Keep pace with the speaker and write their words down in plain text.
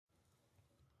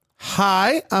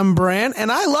Hi, I'm Bran, and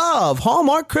I love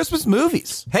Hallmark Christmas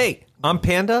movies. Hey, I'm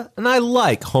Panda, and I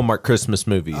like Hallmark Christmas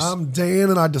movies. I'm Dan,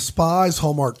 and I despise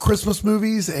Hallmark Christmas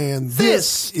movies, and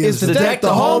this is the Deck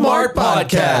the Hallmark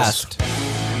podcast.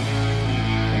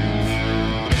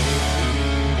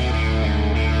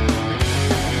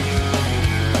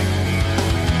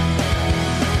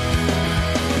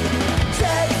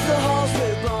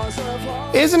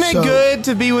 Isn't it good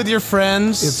to be with your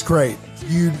friends? It's great.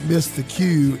 You missed the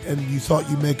cue, and you thought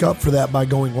you'd make up for that by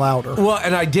going louder. Well,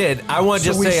 and I did. I want to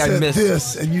just say I missed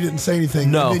this, and you didn't say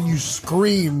anything. No. And then you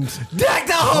screamed, Deck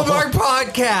the Hallmark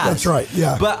podcast. That's right.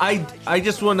 Yeah. But I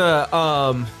just want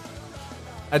to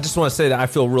say that I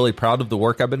feel really proud of the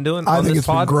work I've been doing. I think it's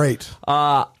been great.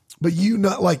 But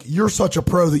you're such a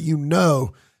pro that you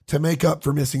know to make up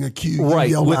for missing a cue, right?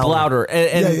 With louder,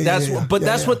 and that's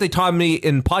that's what they taught me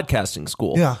in podcasting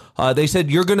school. Yeah, they said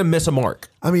you're going to miss a mark.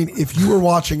 I mean, if you were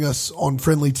watching us on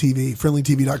Friendly TV,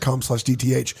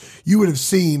 friendlytv.com/DTH, you would have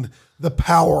seen the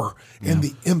power and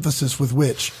the emphasis with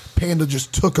which Panda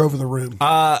just took over the room.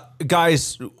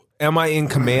 Guys, am I in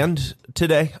command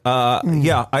today?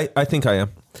 Yeah, I think I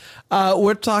am.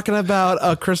 We're talking about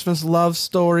a Christmas love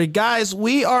story. Guys,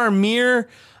 we are mere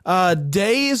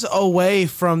days away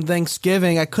from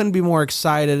Thanksgiving. I couldn't be more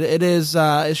excited. It is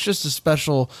it's just a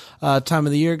special time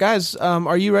of the year. Guys,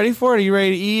 are you ready for it? Are you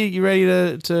ready to eat? Are you ready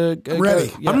to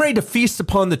ready? Yeah. I'm ready to feast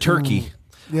upon the turkey.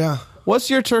 Yeah. What's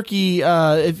your turkey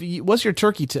what's your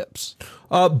turkey tips?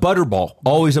 Butterball.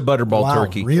 Always a butterball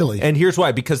turkey. Really? And here's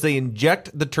why, because they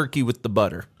inject the turkey with the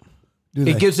butter.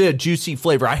 It gives it a juicy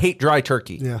flavor. I hate dry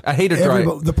turkey. Yeah. I hate a dry.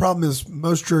 The problem is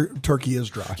most turkey is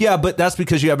dry. Yeah, but that's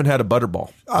because you haven't had a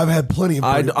butterball. I've had plenty of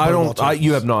butterball turkeys.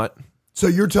 You have not. So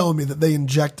you're telling me that they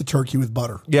inject the turkey with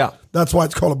butter? Yeah. That's why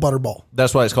it's called a butterball.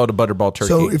 That's why it's called a butterball turkey.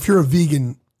 So if you're a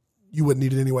vegan, you wouldn't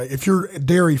eat it anyway. If you're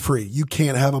dairy free, you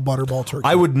can't have a butterball turkey.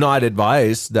 I would not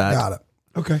advise that. Got it.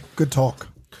 Okay. Good talk.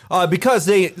 Because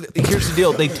here's the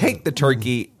deal. They take the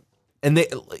turkey and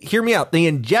hear me out. They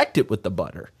inject it with the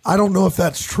butter. I don't know if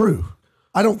that's true.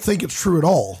 I don't think it's true at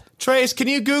all. Trace, can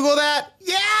you Google that?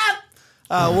 Yeah.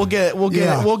 We'll get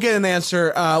an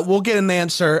answer.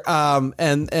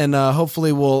 And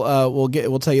hopefully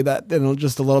we'll tell you that in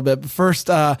just a little bit. But first,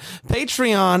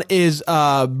 Patreon is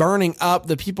burning up.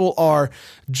 The people are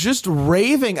just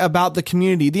raving about the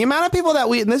community. The amount of people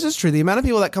and this is true, the amount of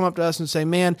people that come up to us and say,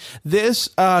 "Man, this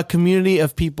community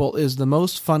of people is the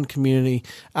most fun community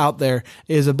out there."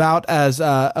 Is about as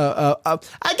I got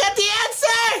the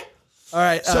answer. All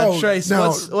right, so Trace,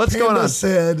 now, what's going on?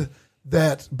 Said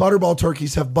that butterball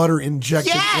turkeys have butter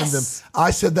injected in them. I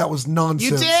said that was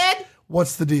nonsense. You did?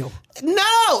 What's the deal?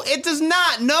 No, it does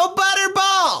not. No butter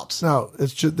balls. No,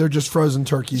 they're just frozen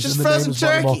turkeys. Just and the frozen name is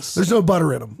Butterball. turkeys. There's no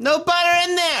butter in them. No butter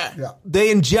in there. Yeah.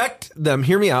 They inject them.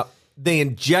 Hear me out. They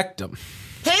inject them.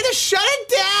 Hey, to shut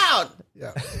it down.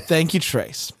 Yeah. Thank you,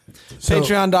 Trace.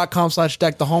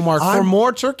 Patreon.com/Deck the Hallmark for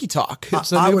more turkey talk.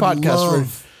 It's a new podcast. I would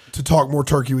love to talk more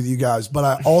turkey with you guys, but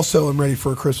I also am ready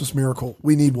for a Christmas miracle.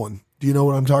 We need one. Do you know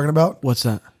what I'm talking about? What's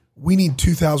that? We need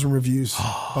 2,000 reviews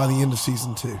by the end of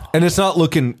season 2. And it's not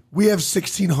looking. We have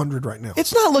 1,600 right now.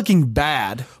 It's not looking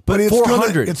bad, but it's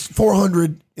 400. It's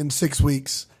 400 in 6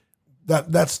 weeks.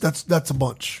 That's a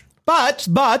bunch.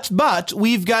 But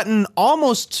we've gotten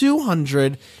almost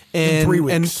 200 in 3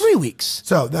 weeks. In 3 weeks.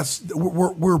 So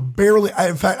we're barely.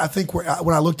 In fact, I think when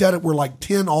I looked at it, we're like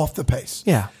 10 off the pace.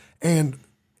 Yeah. And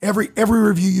every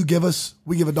review you give us,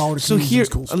 we give $1 to community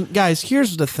schools. Guys,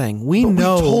 here's the thing. We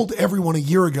told everyone a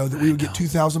year ago that we would get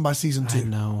 2,000 by season 2. I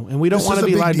know. And we don't want to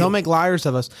be liars. Don't make liars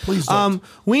of us. Please don't.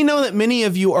 We know that many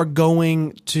of you are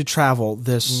going to travel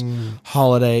this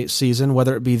holiday season,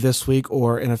 whether it be this week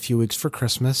or in a few weeks for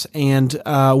Christmas. And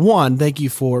thank you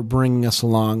for bringing us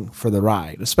along for the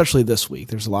ride, especially this week.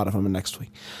 There's a lot of them next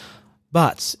week.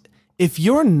 But if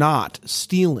you're not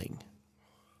stealing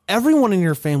everyone in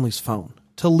your family's phone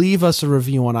to leave us a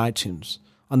review on iTunes,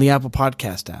 on the Apple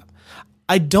Podcast app,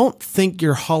 I don't think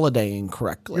you're holidaying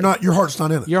correctly. Your heart's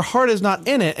not in it. Your heart is not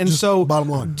in it. And so bottom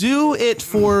line. Do it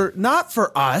not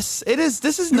for us.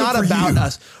 This is not about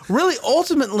us. Really,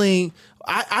 ultimately,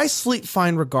 I sleep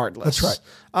fine regardless. That's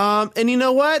right. And you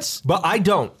know what? But I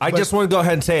don't. I just want to go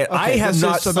ahead and say it. Okay, I have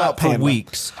not about slept for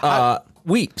weeks.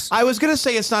 Weeks. I was going to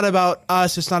say it's not about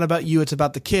us. It's not about you. It's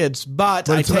about the kids. But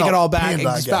I take it all back.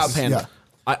 Panda, It's about Panda. Yeah.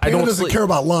 I don't doesn't care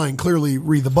about lying. Clearly,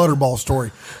 read the Butterball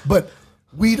story. But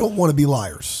we don't want to be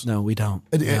liars. No, we don't.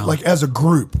 Like as a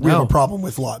group, we have a problem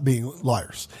with being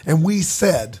liars. And we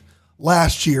said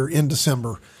last year in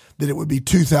December that it would be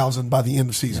 2,000 by the end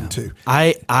of season 2.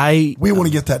 We want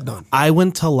to get that done. I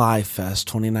went to Live Fest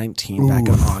 2019 back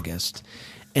in August.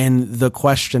 And the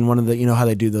question, one of the, you know how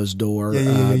they do those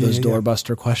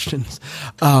doorbuster questions.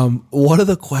 One of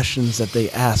the questions that they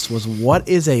asked was, what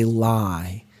is a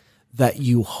lie that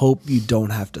you hope you don't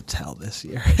have to tell this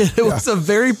year? It was a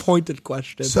very pointed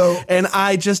question. And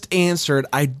I just answered,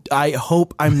 I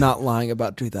hope I'm not lying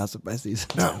about 2000 by season.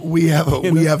 Now, we have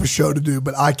a show to do,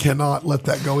 but I cannot let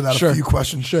that go without a few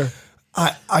questions. Sure.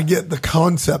 I get the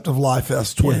concept of Live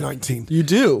Fest 2019. You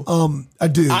do? I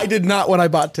do. I did not when I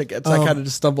bought tickets. I kind of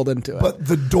just stumbled into it. But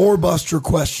the doorbuster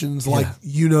questions,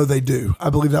 they do. I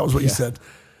believe that was what you said.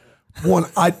 One,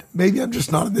 maybe I'm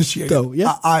just not initiated.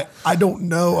 I don't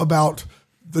know about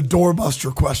the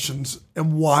doorbuster questions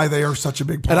and why they are such a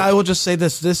big part. And I will just say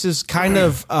this. This is kind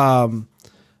of...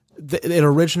 it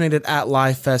originated at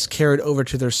Live Fest, carried over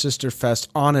to their sister fest,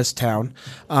 Honest Town,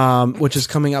 which is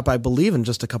coming up, I believe, in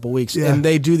just a couple weeks. Yeah. And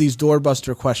they do these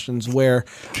doorbuster questions where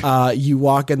you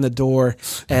walk in the door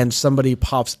and somebody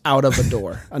pops out of a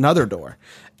door, another door.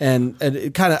 And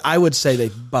it kind of, I would say they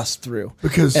bust through.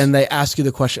 And they ask you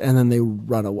the question and then they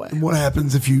run away. And what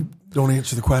happens if you don't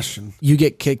answer the question? You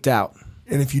get kicked out.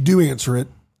 And if you do answer it,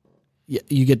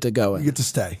 you get to go in. You get to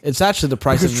stay. It's actually the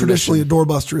price of admission. Because traditionally a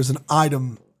doorbuster is an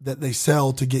item that they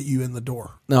sell to get you in the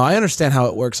door. No, I understand how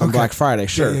it works on Black Friday.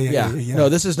 Sure. Yeah. No,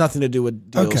 this has nothing to do with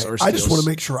deals or steals. I just want to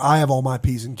make sure I have all my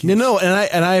P's and Q's. No,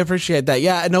 and I appreciate that.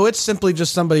 Yeah, no, it's simply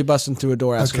just somebody busting through a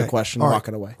door, asking a question,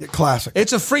 walking away. Yeah, classic.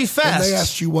 It's a free fest. And they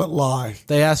asked you what lie.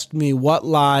 They asked me what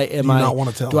lie do I not want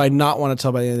to tell? Do I not want to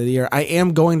tell by the end of the year? I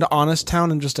am going to Honest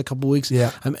Town in just a couple weeks. Yeah.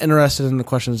 I'm interested in the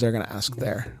questions they're going to ask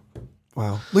there.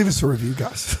 Wow. Leave us a review,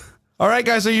 guys. All right,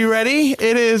 guys, are you ready?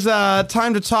 It is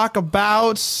time to talk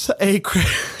about a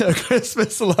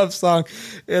Christmas love song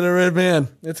in a red man.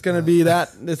 It's gonna be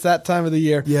that. It's that time of the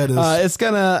year. Yeah, it is.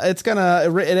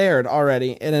 It aired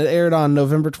already, and it aired on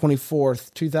November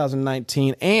 24th,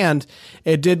 2019, and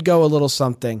it did go a little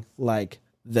something like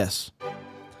this.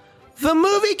 The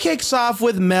movie kicks off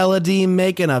with Melody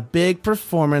making a big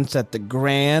performance at the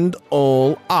Grand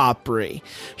Ole Opry.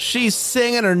 She's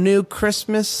singing her new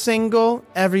Christmas single.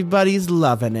 Everybody's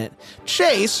loving it.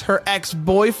 Chase, her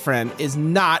ex-boyfriend, is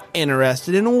not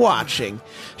interested in watching.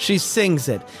 She sings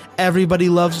it. Everybody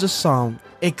loves the song,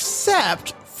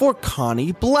 except for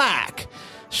Connie Black.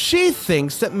 She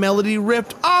thinks that Melody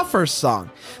ripped off her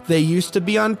song. They used to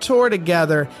be on tour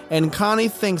together, and Connie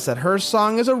thinks that her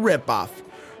song is a ripoff.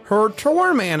 Her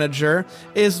tour manager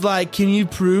is like, can you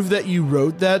prove that you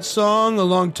wrote that song a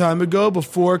long time ago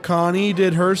before Connie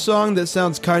did her song that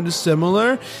sounds kind of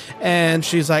similar? And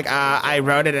she's like, I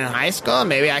wrote it in high school.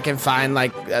 Maybe I can find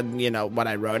what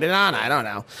I wrote it on. I don't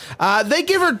know. They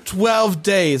give her 12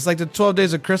 days, like the 12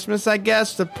 days of Christmas, I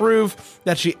guess, to prove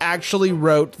that she actually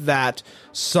wrote that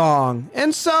song.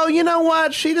 And so, you know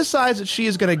what? She decides that she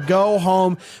is going to go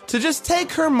home to just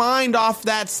take her mind off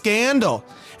that scandal.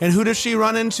 And who does she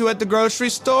run into at the grocery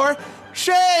store?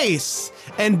 Chase!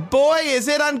 And boy, is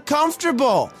it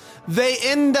uncomfortable. They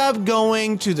end up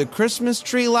going to the Christmas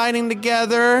tree lighting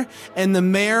together, and the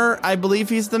mayor, I believe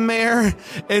he's the mayor,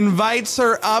 invites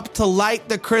her up to light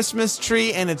the Christmas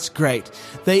tree, and it's great.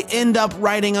 They end up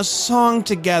writing a song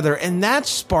together, and that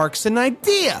sparks an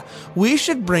idea. We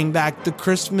should bring back the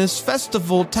Christmas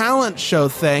festival talent show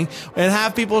thing and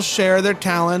have people share their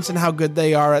talents and how good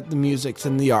they are at the music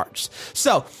and the arts.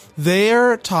 So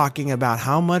they're talking about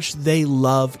how much they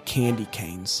love candy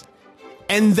canes.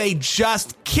 And they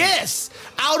just kiss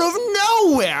out of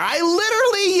nowhere. I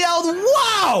literally yelled,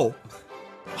 wow!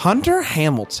 Hunter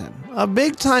Hamilton, a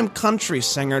big-time country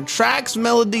singer, tracks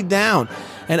Melody down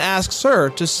and asks her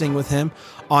to sing with him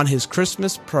on his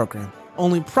Christmas program.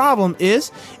 Only problem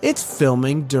is, it's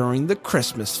filming during the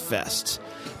Christmas fest.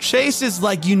 Chase is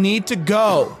like, you need to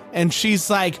go. And she's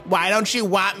like, why don't you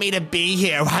want me to be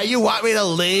here? Why you want me to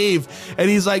leave? And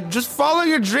he's like, just follow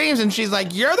your dreams. And she's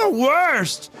like, you're the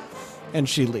worst. And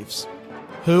she leaves.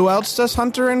 Who else does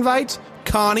Hunter invite?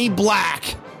 Connie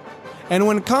Black. And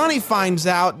when Connie finds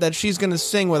out that she's going to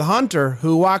sing with Hunter,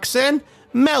 who walks in?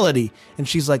 Melody. And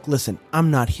she's like, listen,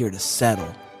 I'm not here to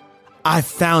settle. I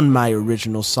found my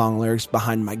original song lyrics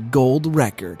behind my gold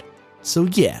record. So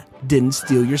yeah, didn't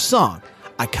steal your song.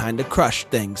 I kind of crushed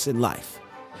things in life.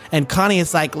 And Connie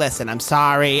is like, listen, I'm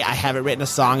sorry. I haven't written a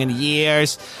song in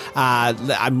years.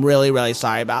 I'm really, really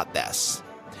sorry about this.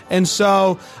 And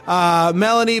so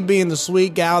Melody, being the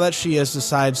sweet gal that she is,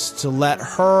 decides to let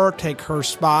her take her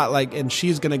spot, and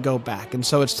she's going to go back. And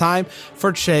so it's time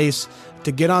for Chase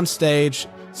to get on stage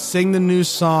sing the new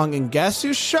song, and guess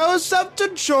who shows up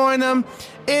to join them?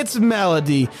 It's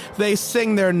Melody. They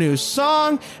sing their new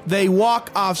song. They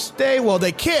walk off stage. Well,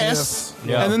 they kiss,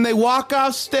 Yeah. and then they walk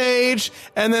off stage,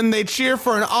 and then they cheer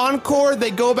for an encore.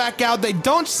 They go back out. They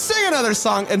don't sing another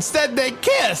song. Instead, they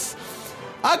kiss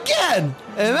again.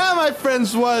 And that, my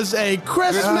friends, was a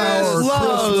Christmas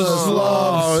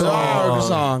love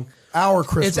song. Our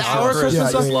Christmas. It's our song.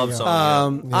 Christmas song. Love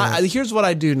song. Here's what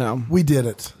I do know. We did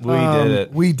it. We did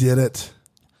it. We did it.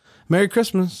 Merry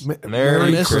Christmas.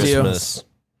 Merry missed you. Christmas.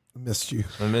 I missed you.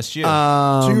 I missed you.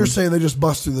 So you're saying they just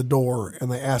bust through the door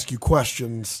and they ask you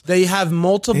questions, They have and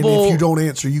multiple. if you don't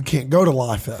answer, you can't go to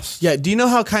Live Fest. Yeah. Do you know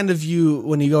how kind of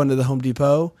when you go into the Home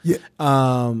Depot, Yeah.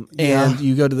 and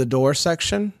you go to the door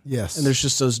section, Yes. and there's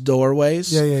just those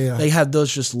doorways. Yeah. They have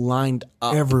those just lined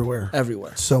up Everywhere.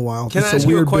 everywhere. So wild. Can I It's a ask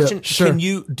you a weird question? bit. Sure.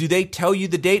 Do they tell you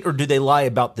the date, or do they lie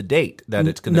about the date that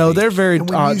it's going to be? No, they're very. And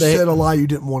when you they, said a lie you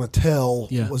didn't want to tell,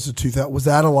 Yeah. was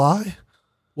that a lie?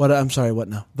 what? I'm sorry. What?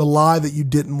 No. The lie that you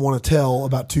didn't want to tell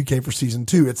about 2K for season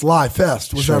 2. It's Live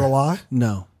Fest. Was that a lie?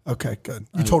 No. Okay, good.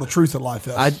 You told the truth at Live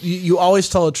Fest. You always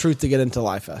tell the truth to get into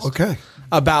Live Fest. Okay.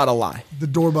 About a lie. The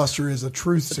Doorbuster is a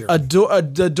truth series.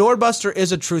 The doorbuster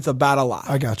is a truth about a lie.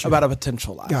 I got you. About a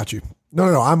potential lie. Got you.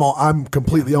 No. I'm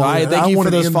completely on it. Thank I you for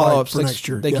wanted those the invite follow-ups. for next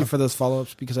year. Thank Yeah. you for those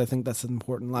follow-ups because I think that's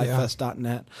important.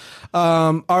 Livefest.net.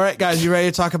 Yeah. All right, guys, you ready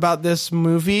to talk about this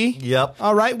movie? Yep.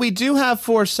 All right, we do have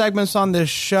 4 segments on this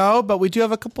show, but we do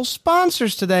have a couple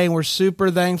sponsors today, and we're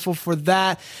super thankful for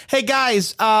that. Hey,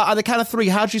 guys, on the count of 3,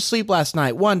 how'd you sleep last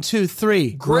night? 1, 2,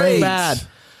 3. Great. Bad.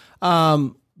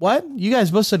 What? You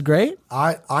guys both said great?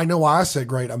 I know why I said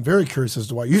great. I'm very curious as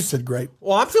to why you said great.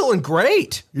 Well, I'm feeling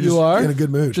great. You're You just are? in a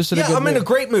good mood. Just in a Yeah, good I'm in mood. a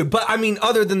great mood. But I mean,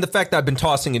 other than the fact that I've been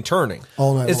tossing and turning.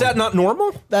 All night Is long. that not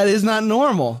normal? That is not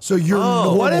normal. So you're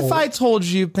normal. What if I told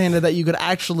you, Panda, that you could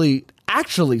actually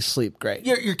sleep great?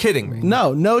 You're kidding me.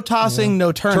 No tossing,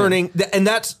 no turning. And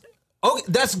that's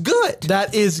good.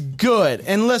 That is good.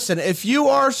 And listen, if you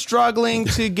are struggling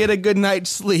to get a good night's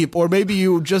sleep, or maybe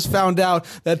you just found out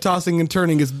that tossing and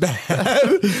turning is bad,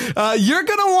 you're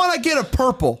going to want to get a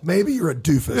purple. Maybe you're a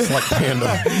doofus like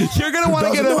Panda. You're going to want to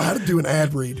Doesn't get know how to do an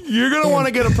ad read. You're going to want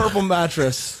to get a purple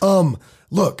mattress.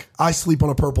 Look, I sleep on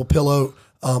a purple pillow.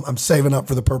 I'm saving up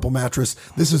for the purple mattress.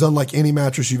 This is unlike any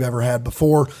mattress you've ever had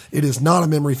before. It is not a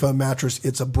memory foam mattress.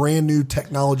 It's a brand new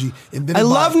technology invented. I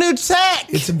love new tech.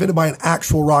 It's invented by an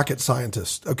actual rocket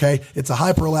scientist. Okay, it's a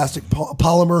hyperelastic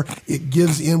polymer. It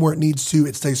gives in where it needs to.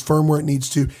 It stays firm where it needs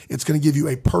to. It's going to give you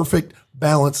a perfect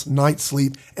balanced night's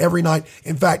sleep every night.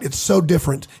 In fact, it's so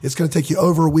different. It's going to take you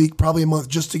over a week, probably a month,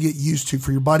 just to get used to,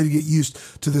 for your body to get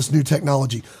used to this new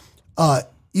technology.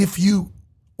 If you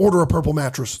order a purple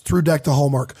mattress through Deck to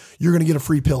Hallmark, you're going to get a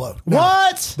free pillow. Now,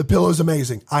 What? the pillow is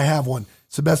amazing. I have one.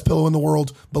 It's the best pillow in the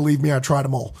world. Believe me, I tried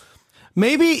them all.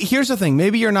 Maybe, here's the thing.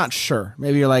 Maybe you're not sure.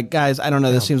 Maybe you're like, guys, I don't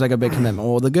know. This seems like a big commitment.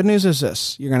 Well, the good news is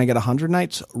this. You're going to get a 100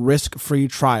 nights risk-free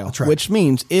trial, right. which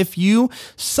means if you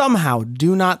somehow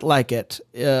do not like it,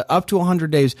 up to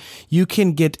 100 days, you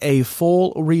can get a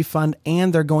full refund,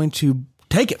 and they're going to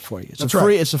take it for you. It's That's a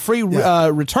free, right. It's a free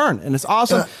Yeah. return, and it's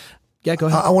awesome. Yeah, go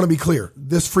ahead. I want to be clear.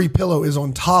 This free pillow is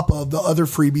on top of the other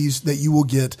freebies that you will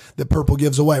get that Purple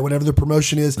gives away. Whatever the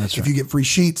promotion is, if you get free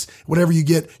sheets, whatever you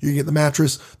get the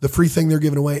mattress, the free thing they're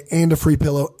giving away, and a free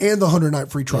pillow, and the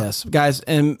 100-night free trial. Yes, guys,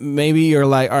 and maybe you're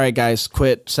like, all right, guys,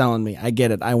 quit selling me. I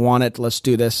get it. I want it. Let's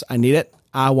do this. I need it.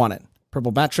 I want it.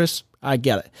 Purple mattress. I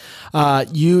get it.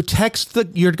 You're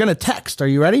going to text. Are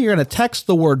you ready? You're going to text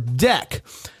the word deck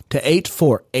to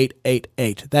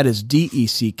 84888. That is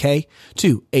DECK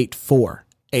to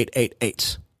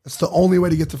 84888. That's the only way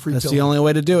to get the free That's pillow. the only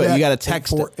way to do it. You got to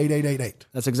text it. 84888.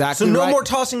 That's exactly So no right. more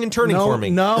tossing and turning for me.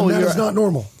 No, And that is not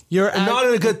normal. You're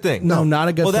Not a good thing. No, not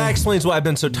a good Well, thing. that explains why I've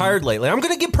been so tired lately. I'm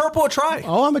going to give Purple a try.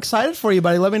 Oh, I'm excited for you,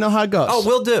 buddy. Let me know how it goes. Oh,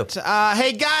 will do.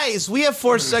 Hey, guys, we have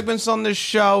 4 segments on this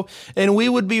show, and we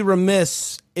would be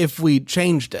remiss if we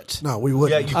changed it. No, we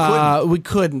wouldn't. Yeah, you couldn't. We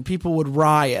couldn't. People would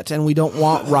riot, and we don't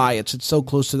want riots. It's so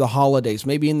close to the holidays.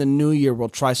 Maybe in the new year we'll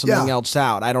try something Yeah. else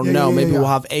out. I don't Yeah, know. yeah, Maybe yeah. we'll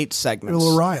have 8 a segments.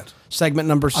 little riot. Segment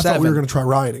number I 7. thought we were going to try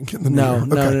rioting in the new year.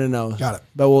 Okay. No. Got it.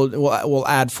 But we'll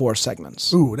add 4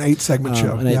 segments. Ooh, an 8-segment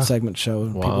show. An 8-segment show.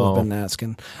 People have been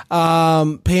asking.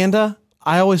 Panda,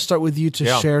 I always start with you to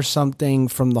share something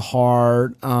from the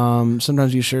heart.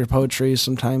 Sometimes you share poetry.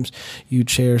 Sometimes you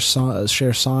share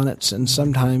sonnets. And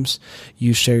sometimes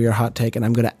you share your hot take. And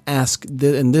I'm going to ask,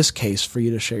 in this case, for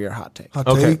you to share your hot take. Hot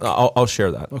Okay, take. I'll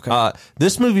share that. Okay.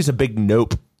 This movie's a big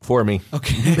nope for me.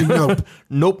 Okay. Big nope.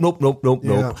 Nope.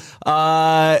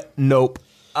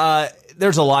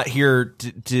 There's a lot here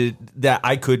to that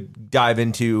I could dive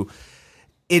into.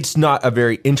 it's not a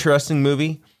very interesting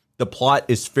movie. The plot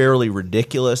is fairly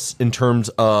ridiculous in terms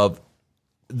of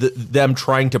them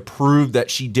trying to prove that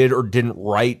she did or didn't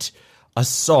write a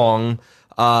song.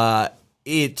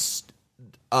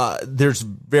 There's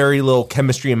very little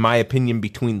chemistry, in my opinion,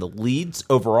 between the leads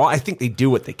overall. I think they do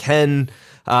what they can.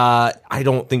 I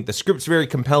don't think the script's very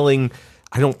compelling.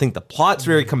 I don't think the plot's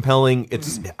very compelling. It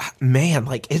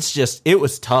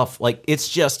was tough. Like, it's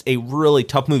just a really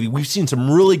tough movie. We've seen some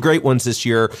really great ones this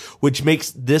year, which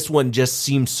makes this one just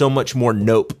seem so much more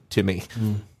nope to me.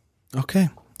 Okay.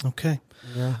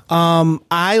 Yeah.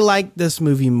 I like this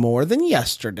movie more than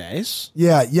yesterday's.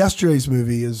 Yeah, yesterday's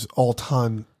movie is all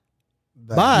time.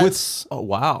 But oh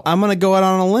wow, I'm going to go out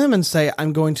on a limb and say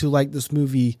I'm going to like this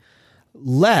movie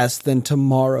less than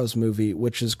tomorrow's movie,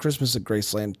 which is Christmas at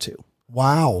Graceland 2.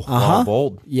 Wow. Wow,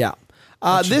 bold. Yeah.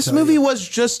 This movie was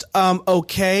just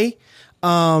okay.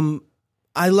 I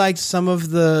liked some of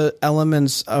the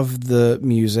elements of the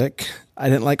music. I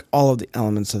didn't like all of the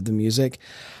elements of the music.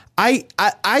 I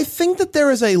think that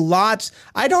there is a lot.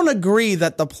 I don't agree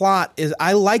that the plot is.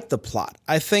 I like the plot.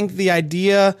 I think the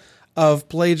idea of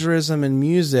plagiarism in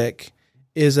music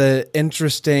is an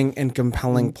interesting and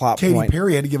compelling plot Katy point.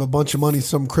 Perry had to give a bunch of money to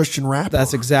some Christian rapper.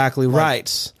 That's exactly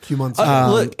right. A few months ago.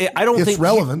 Look, I don't think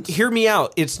relevant. Hear me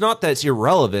out. It's not that it's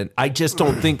irrelevant. I just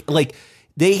don't think like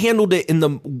they handled it in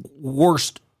the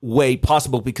worst way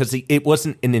possible because it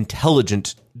wasn't an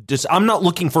intelligent. I'm not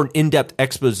looking for an in-depth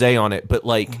expose on it, but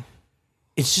like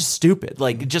it's just stupid.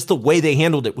 Like just the way they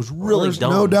handled it was really There's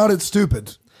dumb. no doubt it's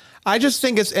stupid. I just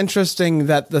think it's interesting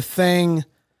that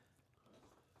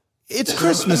it's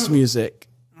Christmas music,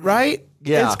 right?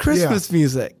 Yeah. It's Christmas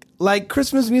music. Like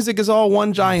Christmas music is all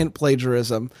one giant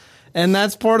plagiarism. And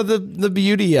that's part of the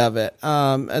beauty of it.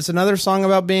 It's another song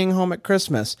about being home at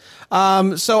Christmas.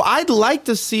 So I'd like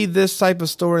to see this type of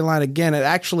storyline again. It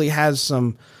actually has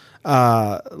some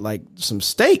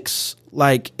stakes.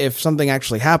 Like if something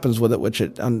actually happens with it, which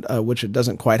it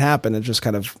doesn't quite happen, it just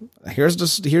kind of here's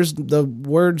the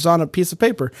words on a piece of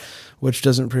paper, which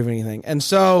doesn't prove anything. And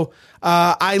so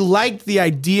I liked the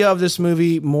idea of this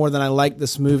movie more than I like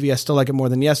this movie. I still like it more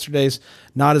than yesterday's.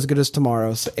 Not as good as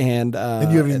tomorrow's. And you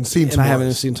haven't even seen tomorrow's. And I haven't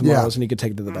even seen tomorrow's, and you could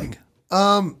take it to the bank.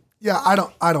 Yeah, I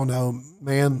don't know,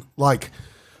 man. Like,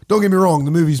 don't get me wrong,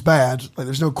 the movie's bad. Like,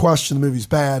 there's no question the movie's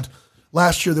bad.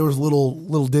 Last year there was a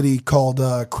little ditty called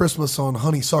 "Christmas on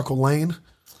Honeysuckle Lane,"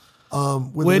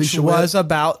 with which Alicia Witt, was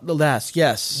about the last,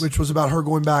 yes, which was about her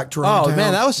going back to her Oh hometown.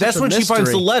 man, That's when she finds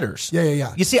the letters.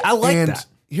 Yeah. You see, I like and that.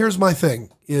 Here's my thing: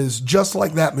 is just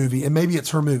like that movie, and maybe it's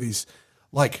her movies.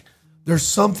 Like, there's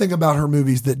something about her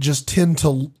movies that just tend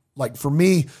to, like, for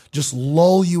me, just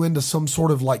lull you into some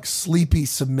sort of like sleepy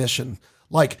submission.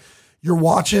 Like, you're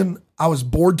watching. I was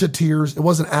bored to tears. It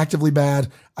wasn't actively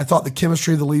bad. I thought the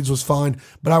chemistry of the leads was fine,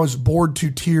 but I was bored to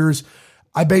tears.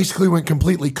 I basically went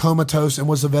completely comatose and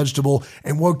was a vegetable,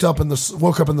 and woke up and the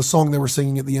song they were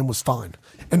singing at the end was fine.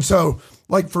 And so,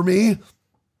 like, for me,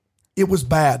 it was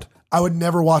bad. I would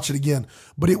never watch it again.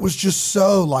 But it was just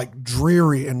so like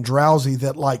dreary and drowsy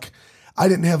that like I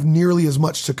didn't have nearly as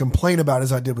much to complain about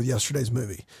as I did with yesterday's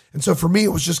movie. And so for me,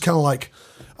 it was just kind of like,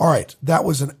 all right, that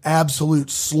was an absolute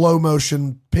slow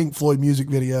motion Pink Floyd music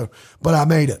video, but I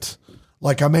made it.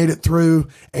 Like, I made it through,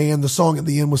 and the song at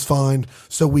the end was fine,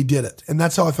 so we did it. And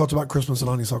that's how I felt about Christmas on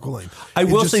Honeysuckle Lane. I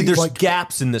will say there's like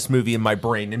gaps in this movie in my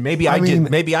brain, and maybe I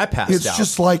passed out. It's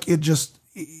just like it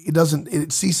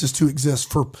ceases to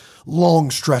exist for long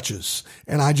stretches.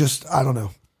 And I don't know.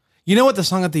 You know what the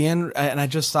song at the end, and I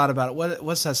just thought about it.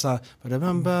 What's that song? And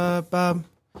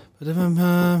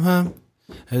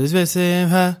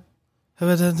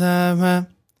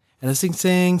a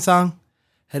sing song.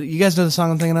 You guys know the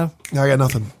song I'm thinking of? I got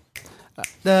nothing.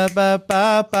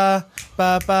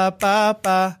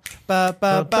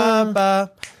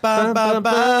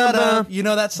 You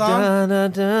know that song?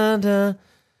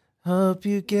 Hope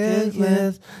you get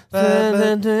with.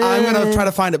 I'm gonna try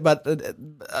to find it, but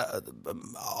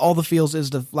all the feels is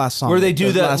the last song. Where they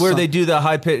do the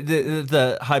high pitch,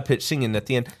 the high pitch singing at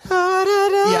the end.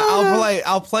 Yeah,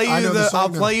 I'll play you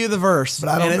the verse, but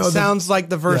I don't know. It sounds like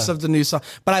the verse of the new song.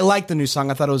 But I like the new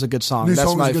song. I thought it was a good song.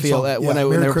 That's my feel. When they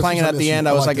were playing it at the end,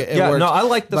 I was like, it worked. No, I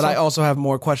like the song. But I also have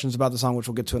more questions about the song, which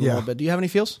we'll get to in a little bit. Do you have any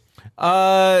feels?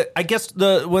 I guess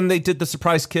when they did the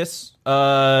surprise kiss,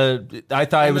 I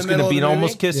thought it was going to be an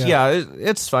almost kiss. Yeah,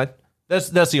 it's fine. That's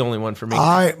the only one for me.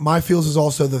 My feels is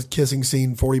also the kissing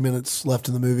scene. 40 minutes left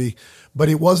in the movie, but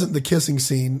it wasn't the kissing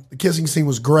scene. The kissing scene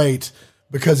was great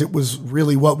because it was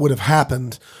really what would have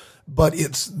happened, but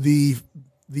it's the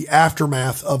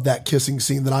aftermath of that kissing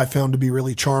scene that I found to be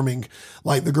really charming.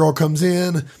 Like, the girl comes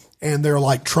in and they're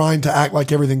like trying to act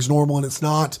like everything's normal and it's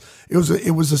not. It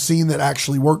was a scene that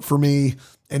actually worked for me,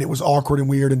 and it was awkward and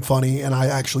weird and funny, and I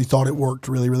actually thought it worked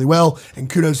really, really well. And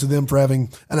kudos to them for having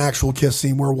an actual kiss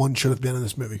scene where one should have been in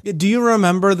this movie. Do you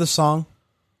remember the song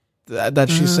that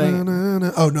she sang?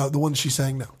 Oh no, the one she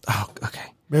sang. No. Oh, okay.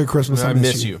 Merry Christmas. I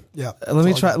miss you. Yeah. Let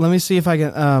me try. Let me see if I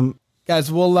can.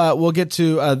 Guys, we'll get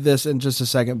to this in just a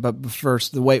second, but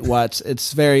first, the Wait What's.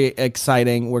 It's very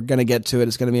exciting. We're going to get to it.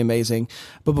 It's going to be amazing.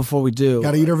 But before we do...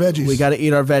 Got to eat our veggies. We got to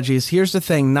eat our veggies. Here's the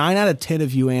thing. 9 out of 10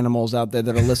 of you animals out there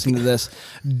that are listening to this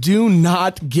do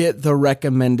not get the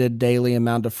recommended daily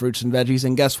amount of fruits and veggies.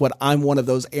 And guess what? I'm one of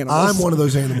those animals. I'm one of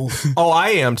those animals. Oh, I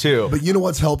am too. But you know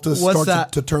what's helped us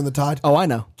to turn the tide? Oh, I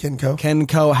know. Kenco.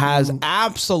 Kenco has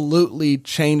absolutely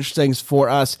changed things for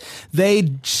us. They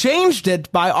changed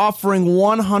it by offering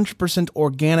 100%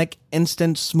 organic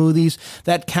instant smoothies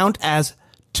that count as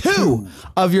 2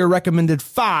 of your recommended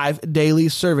 5 daily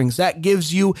servings. That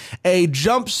gives you a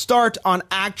jump start on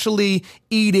actually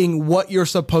eating what you're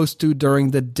supposed to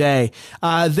during the day.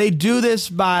 They do this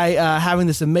by having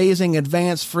this amazing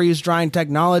advanced freeze drying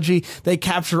technology. They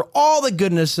capture all the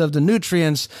goodness of the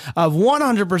nutrients of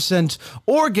 100%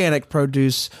 organic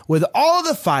produce with all of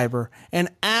the fiber and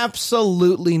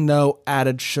absolutely no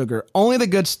added sugar. Only the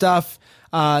good stuff.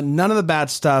 None of the bad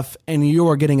stuff, and you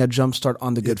are getting a jump start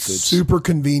on the good foods. Super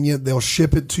convenient. They'll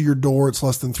ship it to your door. It's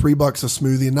less than $3 a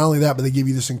smoothie. And not only that, but they give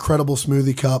you this incredible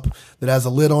smoothie cup that has a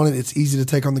lid on it. It's easy to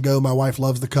take on the go. My wife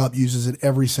loves the cup, uses it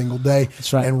every single day.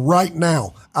 That's right. And right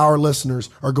now, our listeners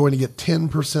are going to get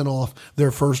 10% off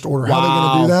their first order. How are they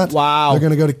going to do that? Wow. They're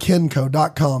going to go to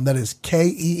kenco.com. That is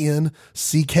KENCKO.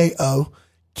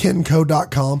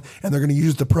 Kenco.com, and they're going to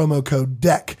use the promo code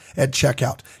DECK at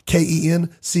checkout.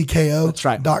 KENCKO.com. That's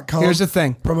right. Here's the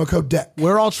thing. Promo code DECK.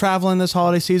 We're all traveling this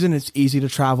holiday season. It's easy to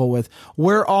travel with.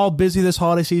 We're all busy this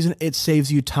holiday season. It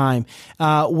saves you time.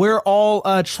 We're all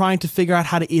trying to figure out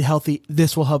how to eat healthy.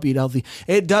 This will help you eat healthy.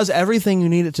 It does everything you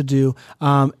need it to do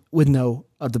with no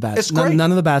of the bad. It's great. None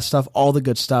of the bad stuff, all the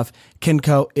good stuff.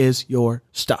 Kenco is your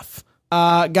stuff.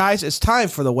 Guys, it's time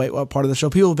for the Wait What part of the show.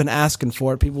 People have been asking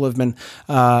for it. People have been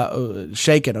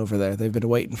shaking over there. They've been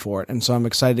waiting for it. And so I'm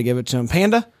excited to give it to them.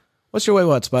 Panda, what's your Wait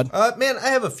What's, bud? Man, I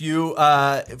have a few.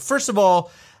 First of all,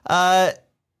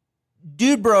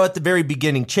 Dude Bro at the very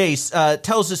beginning, Chase,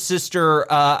 tells his sister,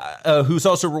 who's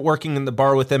also working in the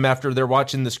bar with him after they're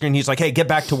watching the screen, he's like, hey, get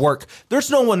back to work. There's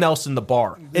no one else in the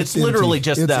bar. It's literally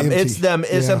just them. Empty. It's them.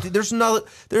 It's empty. There's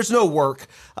no work.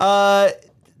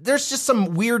 There's just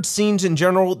some weird scenes in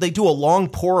general. They do a long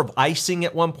pour of icing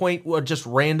at one point, just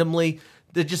randomly.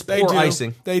 They just pour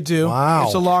icing. They do. Wow.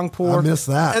 It's a long pour. I missed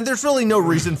that. And there's really no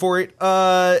reason for it.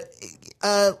 I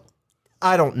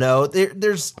don't know.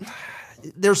 There's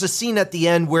a scene at the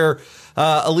end where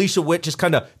Alicia Witt just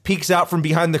kind of peeks out from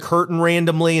behind the curtain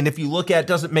randomly, and if you look at it,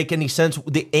 doesn't make any sense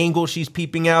the angle she's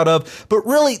peeping out of. But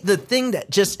really, the thing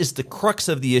that just is the crux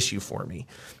of the issue for me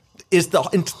is the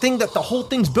thing that the whole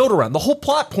thing's built around, the whole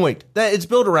plot point that it's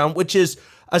built around, which is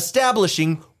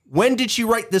establishing when did she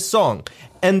write this song.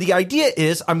 And the idea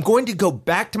is I'm going to go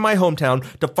back to my hometown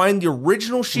to find the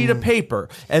original sheet of paper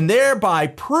and thereby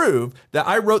prove that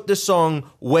I wrote this song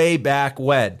way back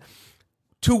when.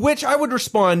 To which I would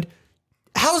respond,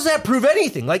 how does that prove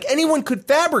anything? Like, anyone could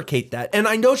fabricate that. And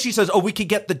I know she says, oh, we could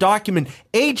get the document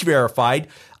age verified.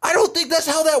 I don't think that's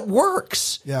how that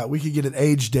works. Yeah, we could get it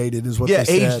age dated is what they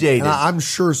said. Yeah, age dated. And I'm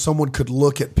sure someone could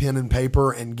look at pen and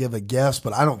paper and give a guess,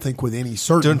 but I don't think with any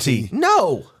certainty.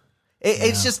 No.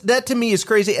 It's just, that to me is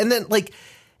crazy. And then, like,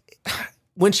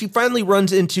 when she finally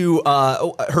runs into,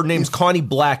 her name's Connie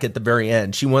Black at the very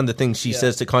end. One of the things she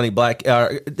says to Connie Black,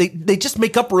 they just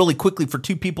make up really quickly for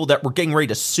two people that were getting ready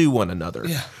to sue one another.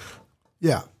 Yeah.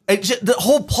 Yeah. The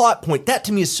whole plot point, that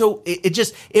to me is so,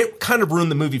 it kind of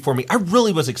ruined the movie for me. I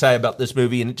really was excited about this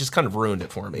movie, and it just kind of ruined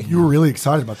it for me. You were really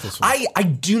excited about this one. I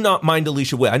do not mind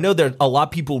Alicia Witt. I know that a lot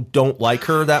of people don't like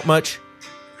her that much.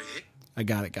 I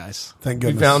got it, guys. Thank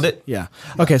goodness. You found it? Yeah.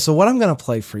 Okay, so what I'm going to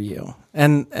play for you,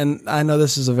 and I know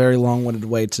this is a very long-winded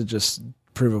way to just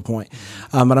prove a point,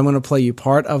 but I'm going to play you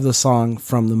part of the song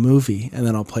from the movie, and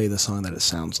then I'll play the song that it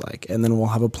sounds like, and then we'll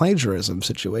have a plagiarism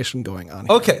situation going on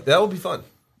here. Okay, that will be fun.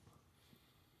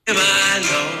 I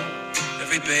know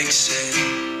every bake sale,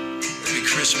 every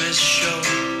Christmas show.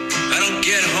 I don't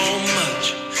get home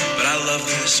much, but I love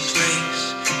this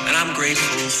place, and I'm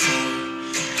grateful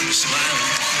for the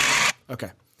smiling.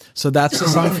 Okay, so that's the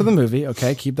song for the movie.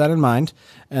 Okay, keep that in mind,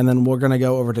 and then we're going to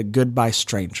go over to Goodbye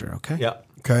Stranger. Okay. Yeah.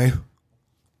 Okay.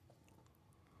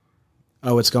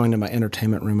 Oh, it's going to my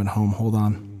entertainment room at home. Hold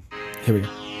on. Here we go.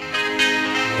 On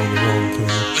the road,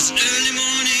 It was early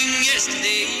morning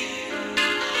yesterday.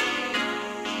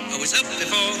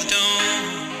 for the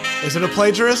dome. Is it a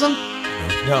plagiarism?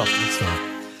 No, it's not.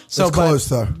 So It's close,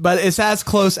 though. But it's as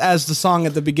close as the song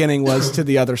at the beginning was to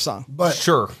the other song. But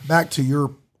Sure. back to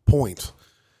your point,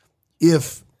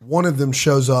 if one of them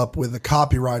shows up with a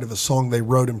copyright of a song they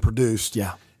wrote and produced,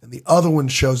 Yeah. and the other one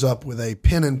shows up with a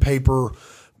pen and paper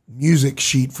music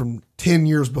sheet from 10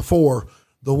 years before,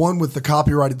 the one with the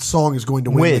copyrighted song is going to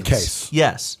win Wins. the case.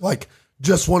 Yes. Like,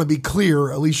 just want to be clear,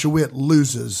 Alicia Witt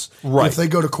loses Right. if they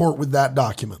go to court with that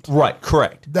document. Right.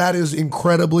 Correct. That is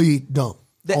incredibly dumb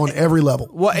on every level.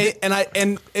 Well,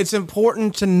 and it's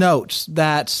important to note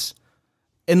that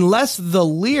unless the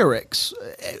lyrics,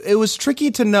 it was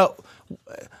tricky to know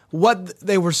what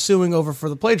they were suing over for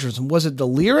the plagiarism. Was it the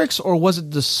lyrics or was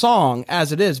it the song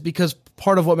as it is? Because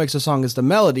part of what makes a song is the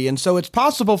melody. And so it's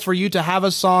possible for you to have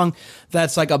a song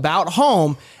that's like about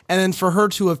home and then for her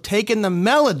to have taken the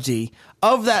melody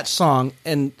of that song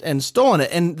and stolen it.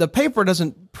 And the paper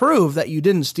doesn't prove that you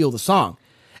didn't steal the song.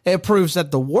 It proves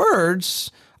that the words,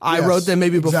 I Yes, wrote them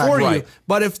maybe before exactly. you. Right.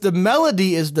 But if the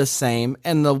melody is the same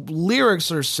and the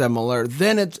lyrics are similar,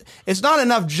 then it's not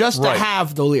enough just Right. to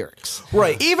have the lyrics.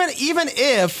 Right. Even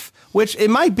if, which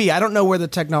it might be, I don't know where the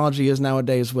technology is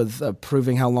nowadays with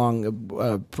proving how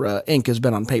long ink has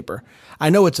been on paper.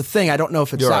 I know it's a thing. I don't know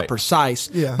if it's You're that right. precise.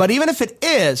 Yeah. But even if it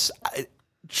is,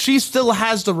 she still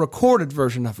has the recorded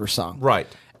version of her song. Right.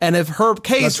 And if her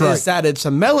case That's right. is that it's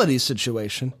a melody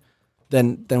situation,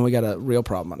 then we got a real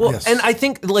problem. Well, Yes. and I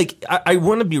think like I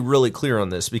want to be really clear on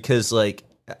this because like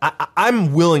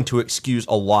I'm willing to excuse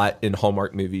a lot in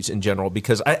Hallmark movies in general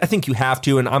because I think you have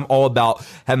to, and I'm all about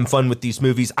having fun with these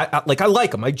movies. I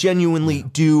like them. I genuinely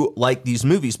do like these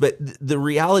movies, but the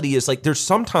reality is like there's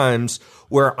sometimes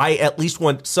where I at least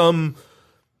want some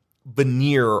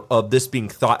veneer of this being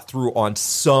thought through on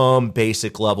some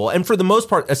basic level. And for the most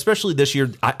part, especially this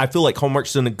year, I feel like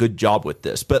Hallmark's done a good job with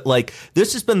this. But like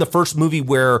this has been the first movie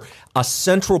where a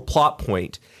central plot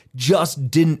point just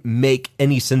didn't make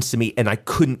any sense to me and I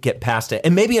couldn't get past it.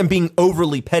 And maybe I'm being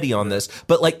overly petty on this,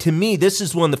 but like to me, this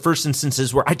is one of the first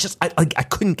instances where I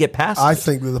couldn't get past I it.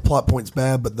 think that the plot point's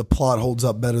bad, but the plot holds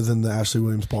up better than the Ashley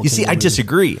Williams Paul. You see, I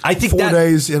disagree. I think 4 that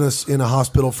days in a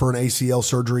hospital for an ACL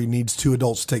surgery needs 2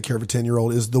 adults to take care of a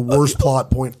 10-year-old is the worst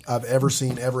plot point I've ever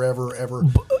seen, ever.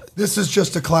 This is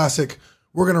just a classic.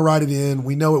 We're going to write it in.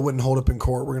 We know it wouldn't hold up in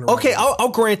court. We're going to okay, I'll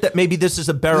grant that maybe this is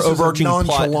a better this overarching is a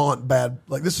plot. nonchalant bad.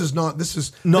 Like this is not Not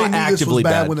they knew this actively was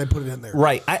bad bad when they put it in there.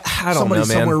 Right. I don't Somebody know,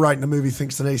 man. somewhere writing a movie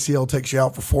thinks an ACL takes you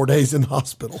out for 4 days in the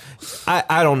hospital.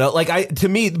 I don't know. Like to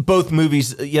me, both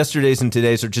movies, yesterday's and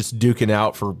today's, are just duking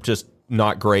out for just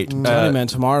not great. Man,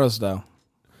 tomorrow's though.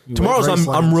 Tomorrow's,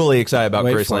 I'm really excited about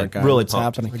Wait for it, Graceland. guys. Really It's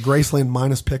pumped. happening. Graceland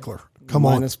minus Pickler. Come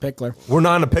on. Minus Pickler. We're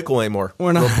not in a pickle anymore.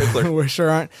 We're not. We sure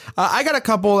aren't. I got a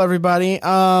couple, everybody.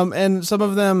 And some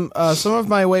of them, some of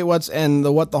my Wait What's and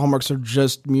the What the Hallmarks are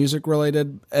just music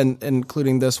related, and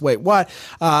including this Wait What.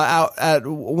 Out at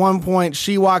one point,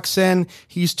 she walks in.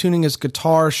 He's tuning his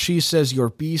guitar. She says your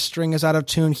B string is out of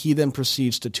tune. He then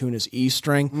proceeds to tune his E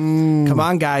string. Come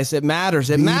on, guys, it matters.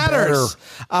 It matters.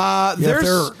 Yeah, if There's.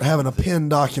 they're having a pen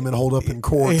document hold up in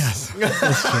court, Yes.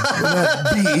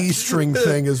 that BE string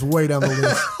thing is way down the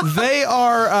list. They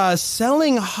are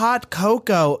selling hot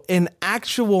cocoa in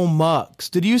actual mugs.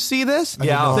 Did you see this?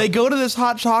 Yeah. They go to this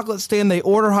hot chocolate stand, they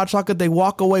order hot chocolate, they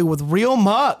walk away with real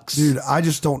mugs. Dude, I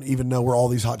just don't even know where all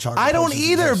these hot chocolate I don't places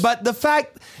either, exist. but the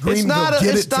fact Green, it's not go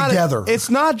get it's it not together. it's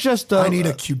not just a, I need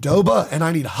a Qdoba and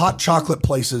I need hot chocolate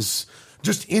places.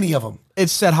 Just any of them.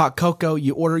 It said hot cocoa.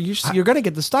 You order, you're going to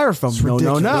get the styrofoam. No,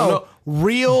 ridiculous. no.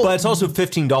 Real. But it's also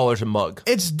 $15 a mug.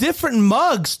 It's different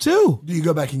mugs too. Do you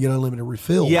go back and get unlimited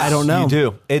refills? Yeah, I don't know. You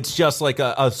do. It's just like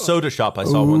a soda shop I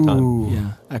saw one time.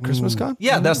 Yeah, at Christmas Con.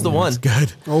 Yeah, that's the one.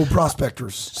 Good. Old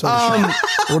prospectors. Soda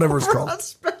shop, or whatever it's called.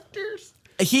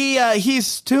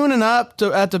 He's tuning up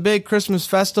at the big Christmas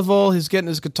festival. He's getting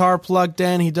his guitar plugged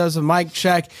in. He does a mic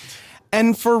check.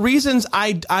 And for reasons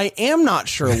I am not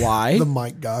sure why, The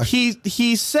mic guy.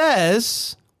 he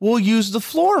says we'll use the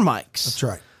floor mics. That's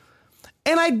right.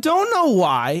 And I don't know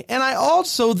why. And I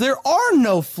also, there are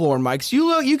no floor mics.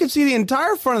 You can see the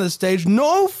entire front of the stage.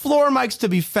 No floor mics to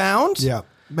be found. Yeah.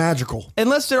 Magical.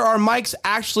 Unless there are mics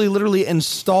actually literally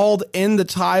installed in the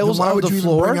tiles Then why of would the you even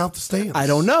floor. bring out the stands? I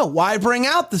don't know. Why bring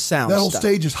out the sound That whole stuff?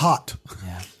 stage is hot.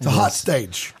 It's a hot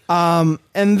stage. And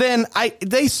then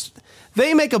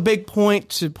they make a big point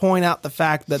to point out the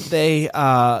fact that they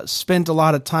spent a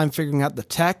lot of time figuring out the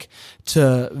tech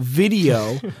to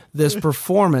video this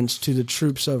performance to the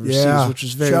troops overseas, which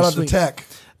is very Shout out sweet. to tech.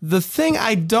 The thing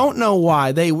I don't know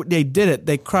why they did it.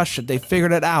 They crushed it. They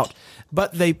figured it out.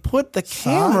 But they put the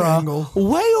camera angle.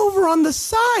 way over over on the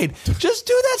side. Just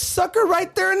do that sucker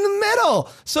right there in the middle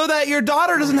so that your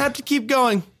daughter doesn't have to keep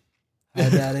going. Hi,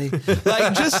 Daddy.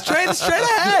 Like, just straight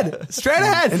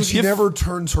ahead. And she never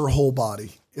turns her whole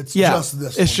body. It's just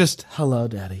this. It's just, hello,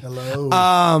 Daddy.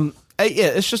 Hello.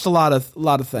 It's just a lot of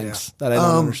things that I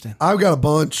don't understand. I've got a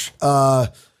bunch,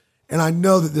 and I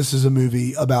know that this is a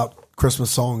movie about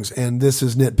Christmas songs, and this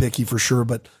is nitpicky for sure,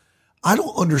 but I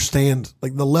don't understand,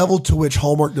 like, the level to which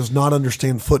Hallmark does not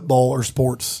understand football or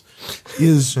sports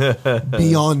is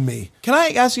beyond me. Can I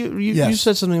ask you? Yes. You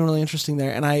said something really interesting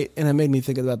there, and it made me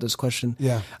think about this question.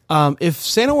 Yeah. If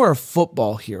Santa were a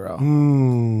football hero,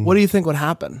 what do you think would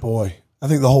happen? Boy, I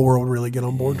think the whole world would really get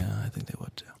on board. Yeah, I think they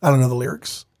would too. I don't know the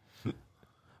lyrics.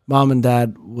 Mom and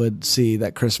Dad would see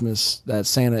that Christmas, that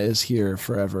Santa is here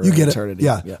forever. You get eternity.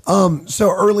 it. Yeah.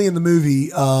 So early in the movie,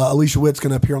 Alicia Witt's going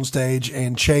to appear on stage,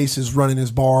 and Chase is running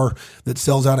his bar that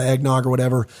sells out of eggnog or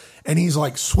whatever. And he's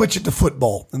like, switch it to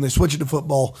football. And they switch it to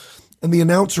football. And the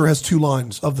announcer has 2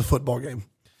 lines of the football game.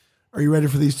 Are you ready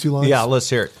for these 2 lines? Yeah, let's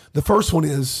hear it. The first one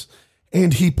is,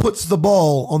 and he puts the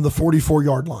ball on the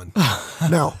 44-yard line.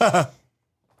 Now,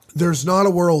 there's not a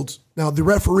world. Now, the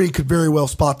referee could very well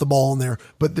spot the ball in there,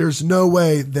 but there's no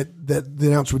way that the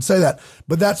announcer would say that.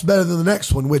 But that's better than the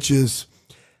next one, which is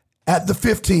at the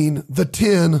 15, the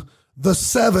 10, the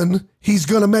 7, he's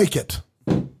going to make it.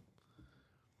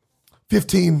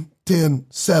 15, 10,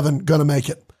 7, going to make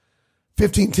it.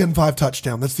 15, 10, 5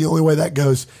 touchdown. That's the only way that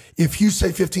goes. If you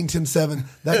say 15, 10, 7,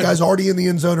 that guy's already in the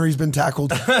end zone or he's been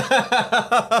tackled. He's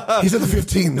at the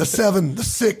 15, the 7, the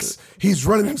 6. He's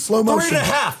running in slow motion.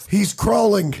 3.5. He's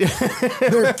crawling.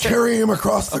 They're carrying him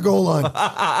across the goal line.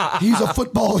 He's a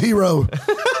football hero.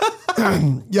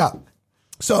 Yeah.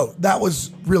 So that was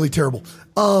really terrible.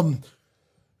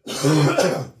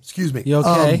 Excuse me. You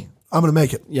okay? I'm going to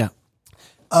make it. Yeah.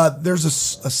 There's a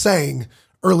saying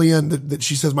early in that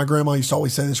she says, my grandma used to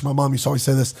always say this, my mom used to always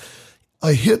say this.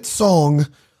 A hit song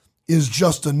is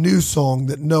just a new song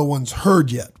that no one's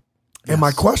heard yet. And my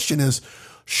question is,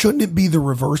 shouldn't it be the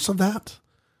reverse of that?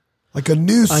 Like a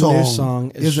new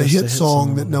song is a hit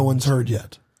song that no one's heard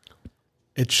yet.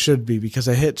 It should be, because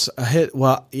a hit.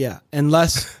 Well, yeah.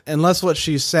 Unless what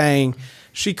she's saying,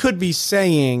 she could be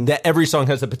saying that every song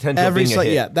has the potential of being a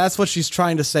hit. Yeah, that's what she's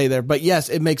trying to say there. But yes,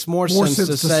 it makes more sense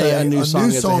to say a new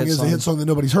song is a hit song that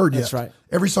nobody's heard yet. That's right.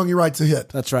 Every song you write's a hit.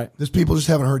 That's right. There's people just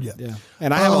haven't heard yet. Yeah.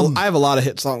 And I have a lot of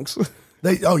hit songs.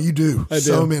 You do. I do.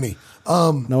 So many.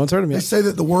 No one's heard them yet. They say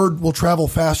that the word will travel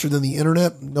faster than the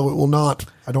internet. No, it will not.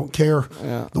 I don't care.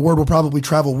 Yeah. The word will probably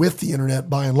travel with the internet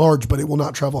by and large, but it will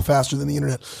not travel faster than the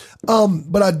internet.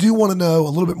 But I do want to know a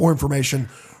little bit more information.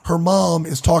 Her mom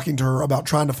is talking to her about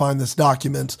trying to find this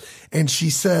document, and she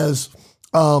says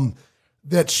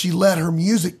that she let her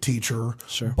music teacher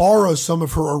borrow some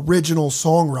of her original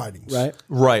songwritings.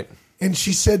 Right. And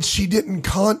she said she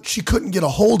couldn't get a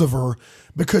hold of her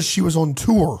because she was on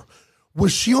tour.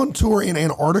 Was she on tour in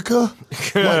Antarctica?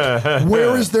 Like,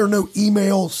 where is there no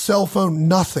email, cell phone,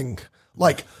 nothing?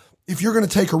 Like, if you're going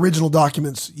to take original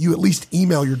documents, you at least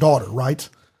email your daughter, right?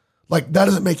 Like, that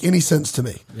doesn't make any sense to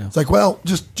me. Yeah. It's like, well,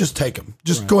 just take them.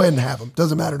 Just go ahead and have them.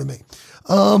 Doesn't matter to me.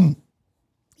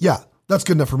 Yeah, that's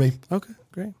good enough for me. Okay,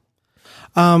 great.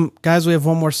 Guys, we have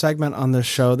one more segment on this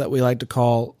show that we like to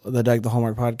call the Deck the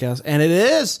Hallmark podcast, and it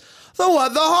is the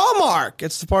What the Hallmark.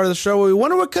 It's the part of the show where we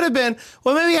wonder what could have been,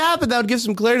 what maybe happened that would give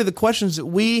some clarity to the questions that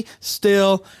we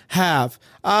still have.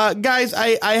 Guys,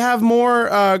 I have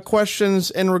more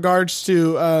questions in regards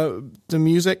to the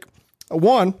music.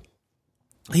 One,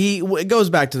 it goes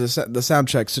back to the sound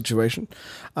check situation,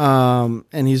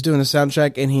 and he's doing a sound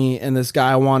check, and this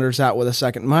guy wanders out with a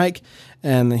second mic,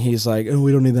 and he's like, "Oh,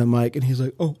 we don't need that mic," and he's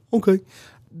like, "Oh, okay."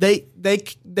 They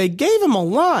gave him a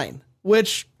line,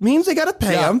 which means they got to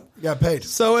pay him. Got paid.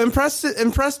 So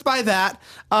impressed by that.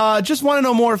 Just want to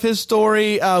know more of his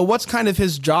story. What's kind of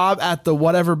his job at the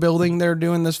whatever building they're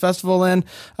doing this festival in?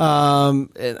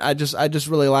 And I just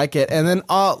really like it. And then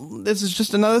this is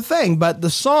just another thing, but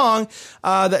the song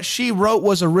that she wrote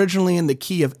was originally in the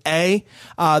key of A.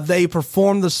 They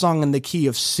performed the song in the key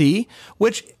of C,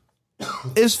 which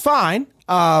is fine.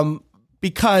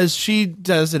 Because she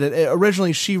does it.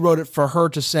 Originally, she wrote it for her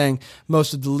to sing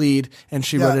most of the lead, and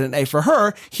she wrote it in A for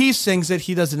her. He sings it.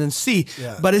 He does it in C.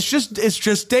 Yeah. But it's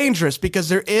just dangerous because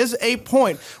there is a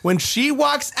point when she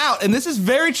walks out, and this is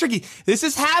very tricky. This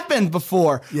has happened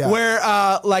before, where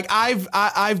like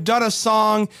I've done a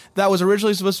song that was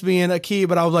originally supposed to be in a key,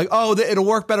 but I was like, oh, it'll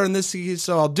work better in this key,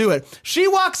 so I'll do it. She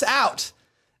walks out.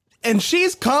 And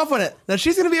she's confident that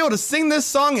she's going to be able to sing this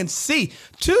song in C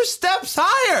 2 steps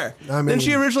higher than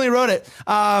she originally wrote it.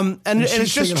 And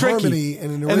it's just tricky. Harmony,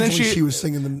 and originally she was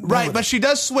singing the melody. Right, but she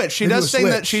does switch. She does sing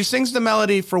that. She sings the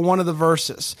melody for one of the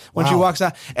verses when she walks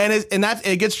out, and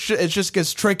it just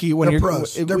gets tricky when They're you're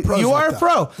pros. They're pros you like are a that.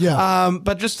 pro. Yeah.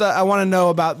 But just I want to know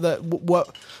about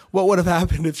what would have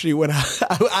happened if she went out.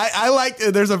 I like,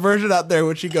 there's a version out there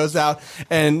when she goes out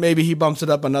and maybe he bumps it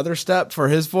up another step for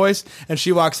his voice and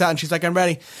she walks out and she's like, I'm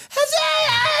ready.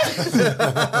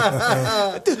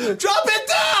 Drop it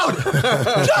down.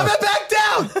 Drop it back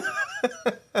down.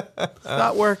 It's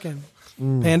not working.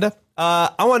 Panda?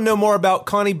 I want to know more about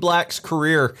Connie Black's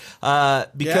career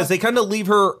because they kind of leave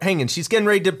her hanging. She's getting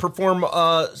ready to perform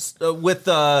with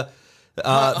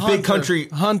Big Country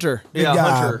Hunter. Big guy,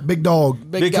 Hunter. big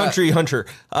dog. Big Country Hunter.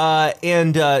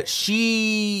 And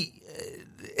she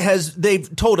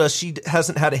they've told us she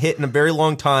hasn't had a hit in a very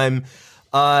long time.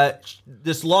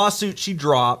 This lawsuit she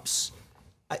drops,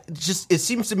 it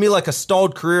seems to me like a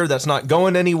stalled career that's not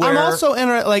going anywhere. I'm also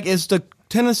interested, like, is the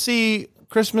Tennessee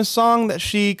Christmas song that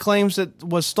she claims that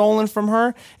was stolen from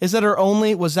her, is that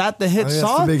was that the hit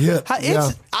song? That's the big hit.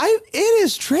 It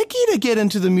is tricky to get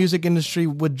into the music industry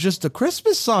with just the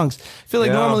Christmas songs. I feel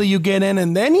like normally you get in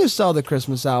and then you sell the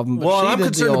Christmas album. But I'm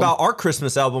concerned about our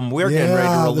Christmas album we're getting ready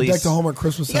to release. The Deck the Hallmark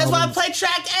Christmas album. You guys want to play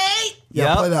track 8?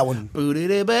 Yeah, play that one.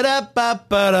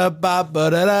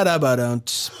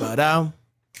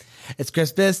 It's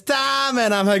Christmas time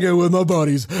and I'm hanging with my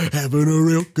buddies, having a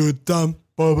real good time.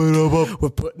 We're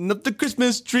putting up the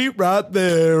Christmas tree right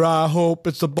there. I hope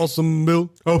it's a balsam mill.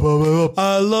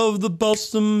 I love the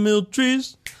balsam mill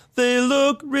trees. They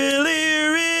look really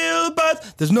real,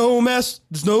 but there's no mess,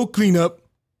 there's no cleanup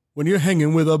when you're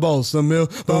hanging with a balsam mill.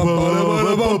 Balsam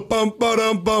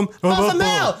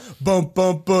mill.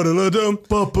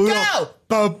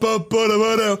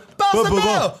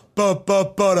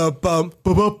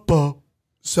 Go.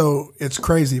 So it's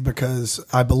crazy because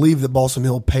I believe that Balsam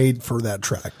Hill paid for that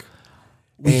track.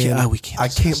 We can't. I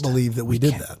can't believe that we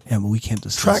did that. Yeah, but we can't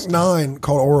discuss Track 9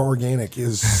 called Oral Organic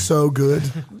is so good.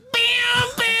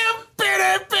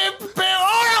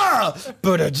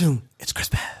 It's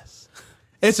Christmas.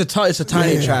 It's a tiny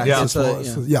track. Yeah. It's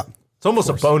It's almost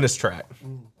a bonus track.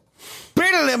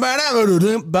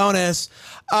 bonus.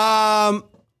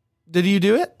 Did you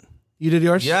do it? You did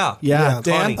yours? Yeah.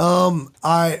 Dan?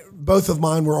 Both of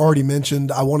mine were already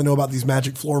mentioned. I want to know about these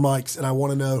magic floor mics, and I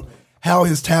want to know how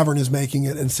his tavern is making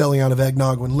it and selling out of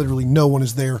eggnog when literally no one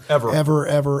is there ever.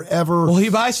 Well, he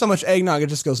buys so much eggnog, it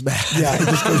just goes bad. Yeah, it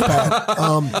just goes bad.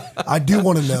 I do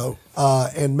want to know,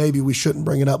 and maybe we shouldn't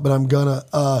bring it up, but I'm gonna.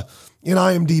 In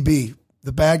IMDb,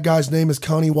 the bad guy's name is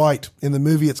Connie White. In the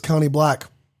movie, it's Connie Black.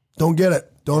 Don't get it.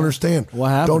 Don't understand. What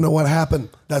happened? Don't know what happened.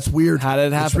 That's weird. How did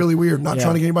it happen? It's really weird. Not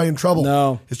trying to get anybody in trouble.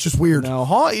 No. It's just weird. No,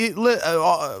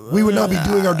 We would not be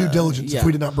doing our due diligence if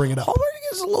we did not bring it up. Hallmark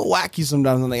is a little wacky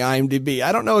sometimes on the IMDb.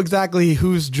 I don't know exactly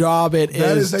whose job it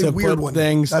That is is a to weird put one.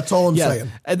 things. That's all I'm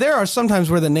saying. And there are sometimes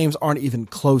where the names aren't even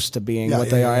close to being what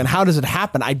they are. And how does it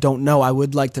happen? I don't know. I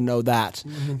would like to know that.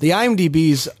 Mm-hmm. The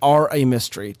IMDb's are a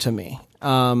mystery to me.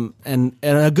 And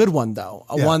a good one, though.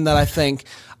 One that I think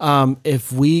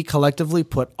if we collectively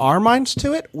put our minds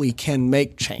to it, we can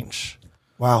make change.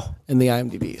 Wow. In the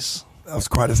IMDb's. That was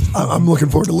quite I'm looking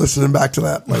forward to listening back to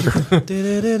that later.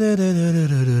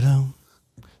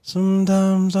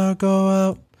 Sometimes I go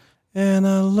out and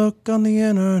I look on the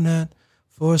internet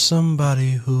for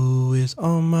somebody who is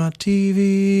on my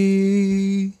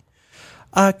TV.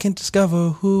 I can't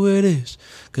discover who it is,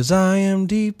 'cause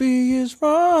IMDb is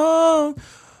wrong.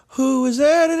 Who is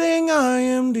editing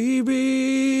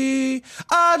IMDb?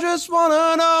 I just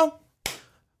wanna know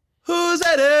who's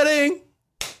editing.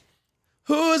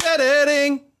 Who's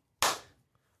editing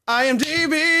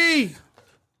IMDb?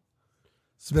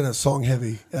 It's been a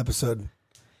song-heavy episode.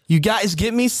 You guys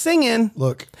get me singing.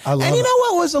 Look, I love it. And you know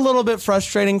what was a little bit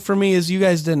frustrating for me is you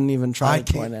guys didn't even try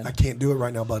to join in. I can't do it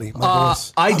right now, buddy. My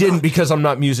voice. I didn't because I'm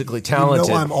not musically talented.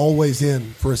 You know I'm always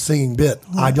in for a singing bit.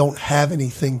 I don't have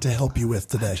anything to help you with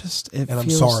today. I'm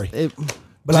sorry.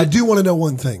 But I do want to know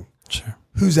one thing. Sure.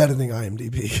 Who's editing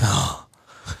IMDb?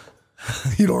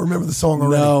 You don't remember the song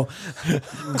already? No.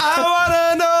 I want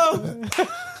to know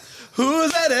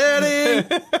who's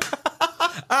editing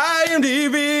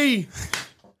IMDb.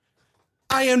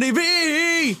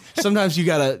 IMDb. Sometimes you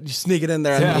gotta sneak it in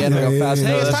there at the end real fast.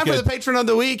 Hey, it's time for the patron of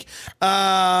the week.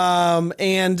 Man,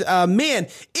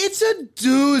 it's a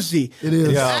doozy. It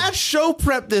is. At show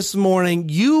prep this morning,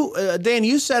 you, Dan,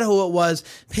 you said who it was.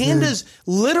 Pandas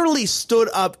literally stood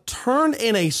up, turned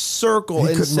in a circle,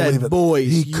 and said,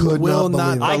 "Boys, you will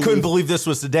not." I couldn't believe this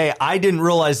was the day. I didn't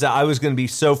realize that I was going to be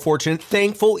so fortunate,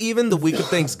 thankful, even the week of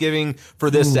Thanksgiving, for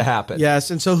this to happen.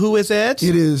 Yes, and so who is it?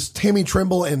 It is Tammy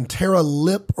Trimble and Tara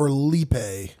Lip or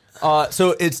Lipe.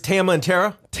 So it's Tama and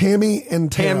Tara? Tammy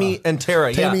and Tara. Tammy and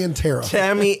Tara, yeah. Tammy and Tara.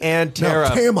 Tammy and Tara.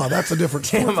 Now, Tama, that's a different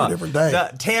story for a different day.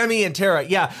 Tammy and Tara,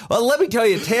 yeah. Well, let me tell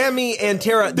you, Tammy and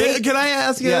Tara. Can I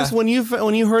ask you this? When you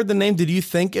heard the name, did you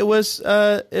think it was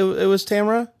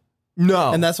Tamara?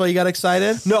 No, and that's why you got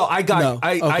excited. No, I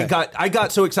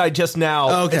got so excited just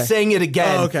now saying it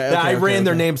again that I ran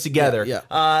their names together. Yeah.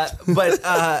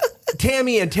 But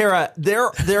Tammy and Tara,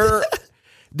 they're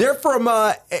from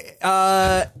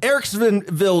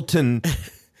Eriksson-Vilton.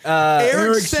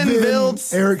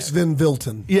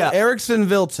 Eriksson-Vilton. Yeah,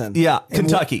 Eriksson-Vilton. Yeah,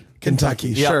 Kentucky.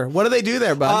 Yeah. Sure. What do they do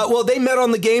there, bud? Well, they met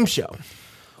on the game show.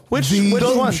 Which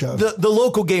one? Show. The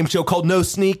local game show called No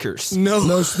Sneakers.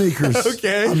 No Sneakers.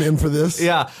 Okay. I'm in for this.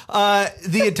 Yeah.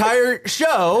 The entire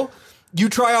show, you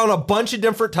try on a bunch of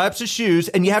different types of shoes,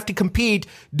 and you have to compete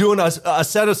doing a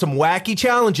set of some wacky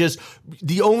challenges.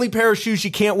 The only pair of shoes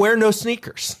you can't wear, no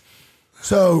sneakers.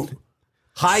 So,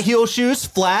 high heel shoes,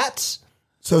 flats.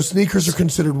 So sneakers are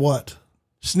considered what?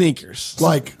 Sneakers.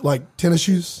 Like tennis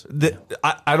shoes?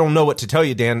 I don't know what to tell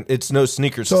you, Dan. It's no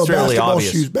sneakers. So it's fairly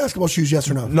obvious. Basketball shoes, yes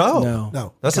or no?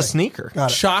 No. That's a sneaker. Got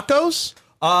it. Chacos?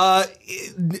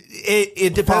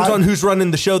 It depends on who's running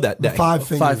the show that day. Five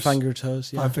fingers. Five finger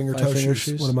toes. Yeah. Five finger toe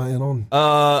shoes. What am I in on?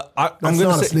 That's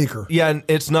not a sneaker. Yeah,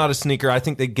 it's not a sneaker. I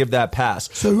think they give that pass.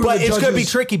 So but it's going to be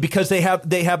tricky because they have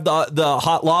the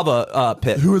hot lava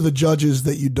pit. Who are the judges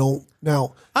that you don't?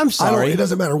 Now, I'm sorry. It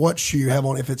doesn't matter what shoe you have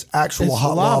on. If it's actual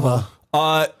hot lava.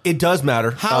 It does matter.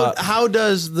 How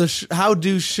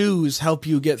do shoes help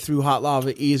you get through hot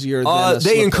lava easier than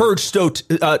they encourage steel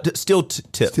tip. Steel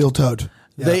toed.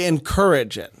 Yeah. They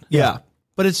encourage it. Yeah.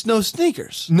 But it's no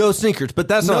sneakers. No sneakers, but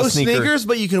that's not a sneaker. No sneakers,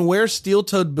 but you can wear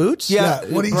steel-toed boots? Yeah.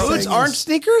 What he's boots aren't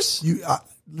sneakers?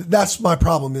 That's my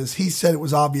problem is he said it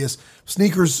was obvious.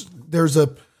 Sneakers, there's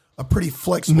a pretty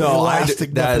flexible,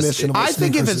 elastic definition of what I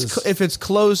think if it's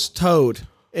closed-toed,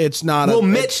 it's not. Well,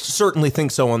 Mitch certainly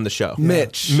thinks so on the show.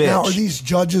 Mitch. Now, are these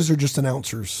judges or just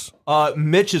announcers?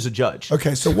 Mitch is a judge.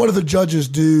 Okay, so what do the judges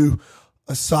do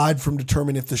aside from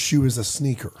determine if the shoe is a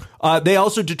sneaker? They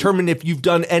also determine if you've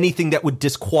done anything that would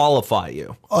disqualify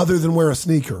you. Other than wear a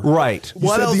sneaker. Right. You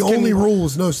said the only rule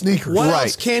is no sneakers. What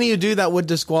else can you do that would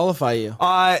disqualify you?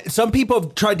 Some people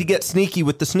have tried to get sneaky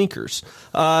with the sneakers.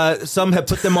 Some have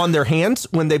put them on their hands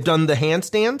when they've done the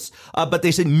handstands, but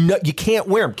they said, no, you can't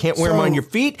wear them. Can't wear them on your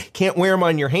feet. Can't wear them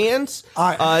on your hands.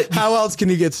 How else can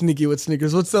you get sneaky with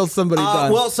sneakers? What's else somebody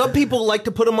done? Well, some people like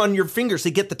to put them on your fingers.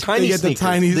 They get the tiny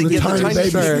sneakers.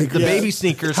 The baby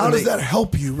sneakers. How does that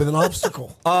help you with an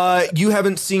obstacle? You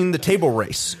haven't seen the table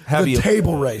race, have you? The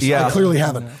table race. Yeah. I clearly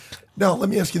haven't. Now, let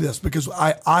me ask you this, because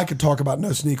I could talk about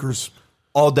no sneakers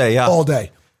all day, yeah. All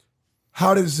day.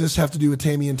 How does this have to do with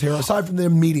Tammy and Tara, aside from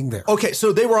them meeting there? Okay,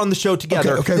 so they were on the show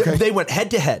together. Okay. They went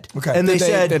head to head. Okay. And they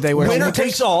said, winner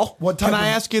takes all. Can I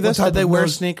ask you this? Did they wear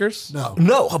sneakers? No.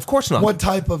 No, of course not. What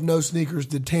type of no sneakers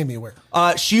did Tammy wear?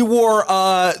 She wore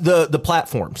the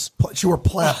platforms. She wore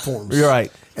platforms. You're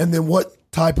right. And then what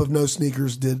type of no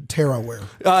sneakers did Tara wear?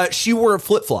 She wore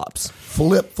flip-flops.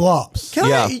 Flip-flops. Can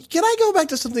I go back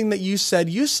to something that you said?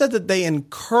 You said that they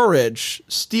encourage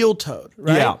steel-toed,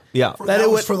 right? Yeah. That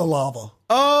was for the lava.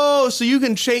 Oh, so you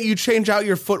can change out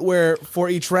your footwear for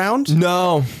each round?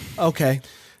 No. Okay.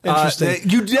 Interesting.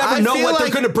 You never know what they're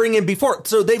going to bring in before.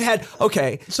 So they've had,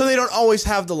 So they don't always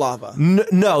have the lava.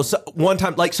 No. So one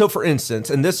time, for instance,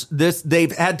 and this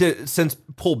they've had to since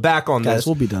pull back on this.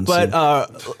 We'll be done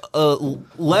soon.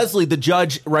 Leslie, the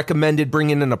judge, recommended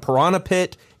bringing in a piranha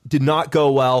pit. Did not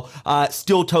go well.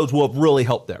 Steel toes will have really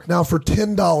helped there. Now, for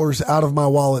 $10 out of my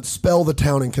wallet, spell the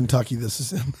town in Kentucky this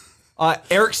is in.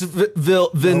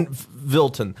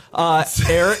 Eriksson-Vilton.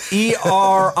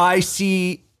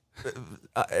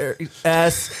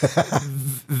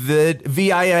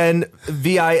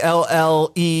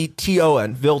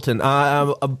 Eriksvinvilleton. Vilton.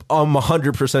 I'm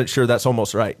 100% sure that's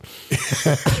almost right.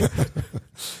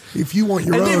 If you want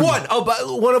your and own. they won.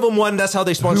 But one of them won. That's how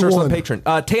they sponsor us on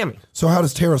Patreon. Tammy. So how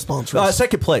does Tara sponsor us?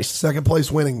 Second place. Second place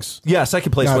winnings. Yeah,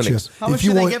 second place winnings. How much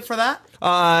do they get for that?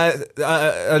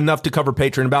 Enough to cover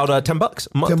Patreon. About $10 a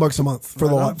month. $10 a month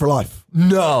for life.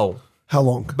 No. How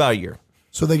long? About a year.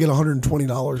 So they get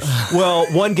 $120. Well,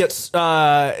 one gets,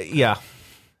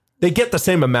 they get the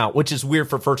same amount, which is weird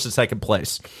for first and second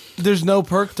place. There's no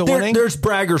perk to winning? There's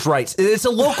braggers' rights. It's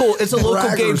a local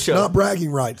game show. Not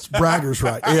bragging rights, braggers'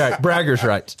 rights. Yeah, braggers'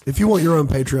 rights. If you want your own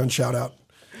Patreon shout out.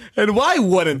 And why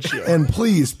wouldn't you? And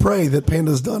please pray that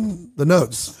Panda's done the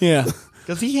notes. Yeah.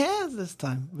 Because he has this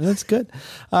time. That's good.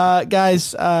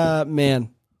 Guys, man,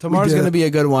 tomorrow's going to be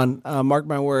a good one. Mark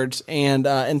my words. And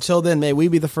until then, may we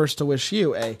be the first to wish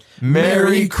you a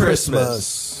Merry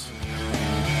Christmas.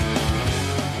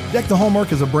 Deck the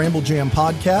Hallmark is a Bramble Jam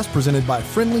podcast presented by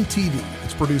Friendly TV.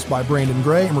 It's produced by Brandon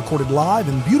Gray and recorded live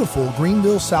in beautiful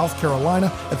Greenville, South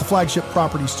Carolina at the Flagship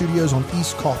Property Studios on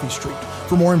East Coffee Street.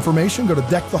 For more information, go to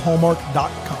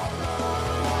deckthehallmark.com.